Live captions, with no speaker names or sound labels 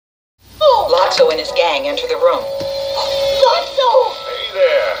Lotso and his gang enter the room. Lotso! Hey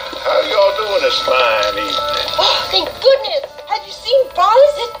there. How y'all doing this fine evening? Oh, thank goodness. Have you seen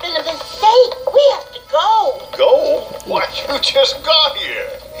Buzz? It's been a mistake. We have to go. Go? Why, you just got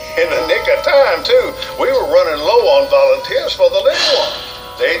here. In the nick of time, too. We were running low on volunteers for the little one.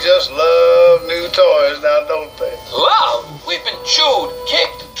 They just love new toys now, don't they? Love? We've been chewed,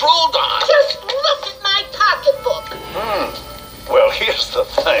 kicked, drooled on. Just look at my pocketbook. Well, here's the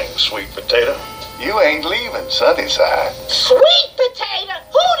thing, sweet potato. You ain't leaving Sunnyside. Sweet potato,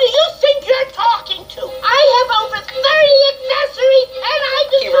 who do you think you're talking to? I have over 30 accessories and I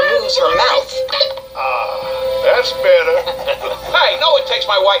deserve He removes her mouth. That's better. Hey, no one takes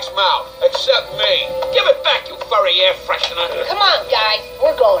my wife's mouth, except me. Give it back, you furry air freshener. Come on, guys,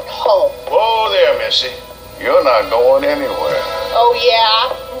 we're going home. Whoa there, Missy. You're not going anywhere. Oh,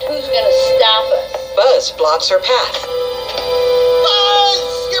 yeah? And who's gonna stop us? Buzz blocks her path. Buzz,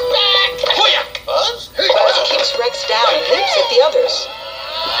 you're back! Booyah! Buzz? Buzz kicks Rex down and leaps at the others.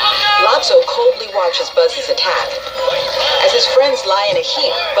 Lotso coldly watches Buzz's attack. As his friends lie in a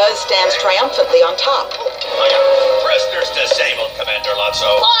heap, Buzz stands triumphantly on top. Prisoners disabled, Commander Lotso.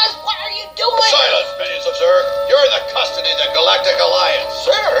 Buzz, what are you doing? Silence, minions of Zerg. You're in the custody of the Galactic Alliance.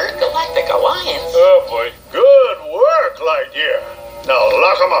 Zerg? Galactic Alliance? Oh, boy. Good work, Lightyear. Now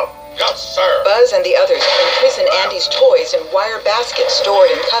lock 'em up. Yes, sir. Buzz and the others imprison Andy's toys in wire baskets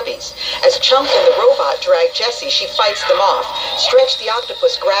stored in cubbies. As Chunk and the robot drag Jessie, she fights them off. Stretch the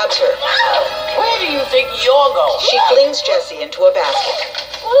octopus grabs her. Where do you think you're going? She flings Jessie into a basket.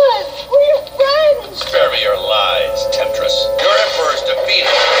 Buzz, we're friends. Spare me your lies, Temptress. Your Emperor's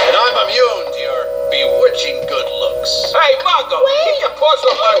defeated, and I'm immune to your bewitching good looks. Hey, Mongo, keep your paws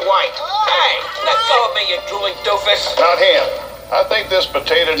off my wife. Hey, let go of me, you drooling doofus. Not him. I think this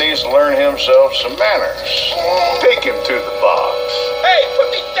potato needs to learn himself some manners. Take him to the box. Hey, put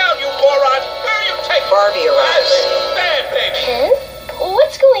me down, you moron. Where are you taking me? Barbie arrives. Bad baby. Ken?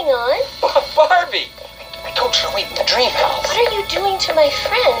 What's going on? Barbie. I told you to wait in the dream house. What are you doing to my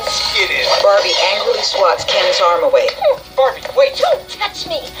friends? It is. Barbie angrily swats Ken's arm away. Barbie, wait. Don't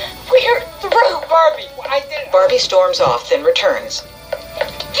touch me. We're through. Barbie, I did. Barbie storms off, then returns.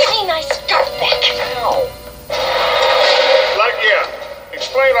 Give me my scarf back. Ow. Lightyear,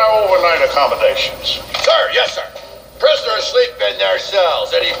 explain our overnight accommodations. Sir, yes, sir. Prisoners sleep in their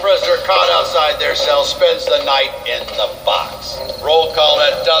cells. Any prisoner caught outside their cell spends the night in the box. Roll call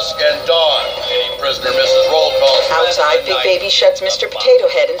at dusk and dawn. Any prisoner misses roll call spends Outside, the Big night Baby shuts Mr. in the Potato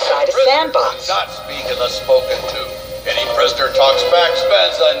box. Head inside a Prisoners sandbox. do not speak unless spoken to. Any prisoner talks back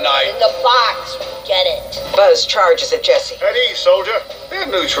spends the night. In the box, we get it. Buzz charges at Jessie. At ease, soldier. They're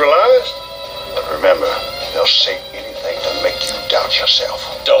neutralized. But remember, they'll say anything to make you doubt yourself.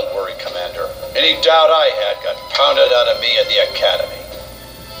 Don't worry, Commander. Any doubt I had got pounded out of me at the Academy.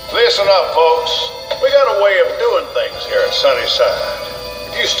 Listen up, folks. We got a way of doing things here at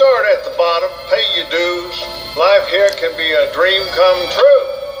Sunnyside. If you start at the bottom, pay your dues, life here can be a dream come true.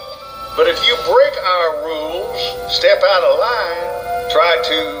 But if you break our rules, step out of line, try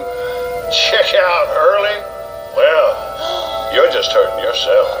to check out early, well, you're just hurting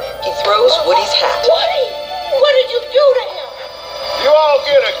yourself. He throws Woody's hat. Woody, what did you do to him? You all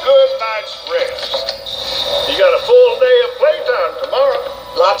get a good night's rest. You got a full day of playtime tomorrow.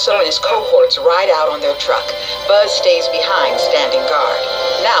 Lotso and his cohorts ride out on their truck. Buzz stays behind, standing guard.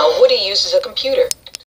 Now, Woody uses a computer.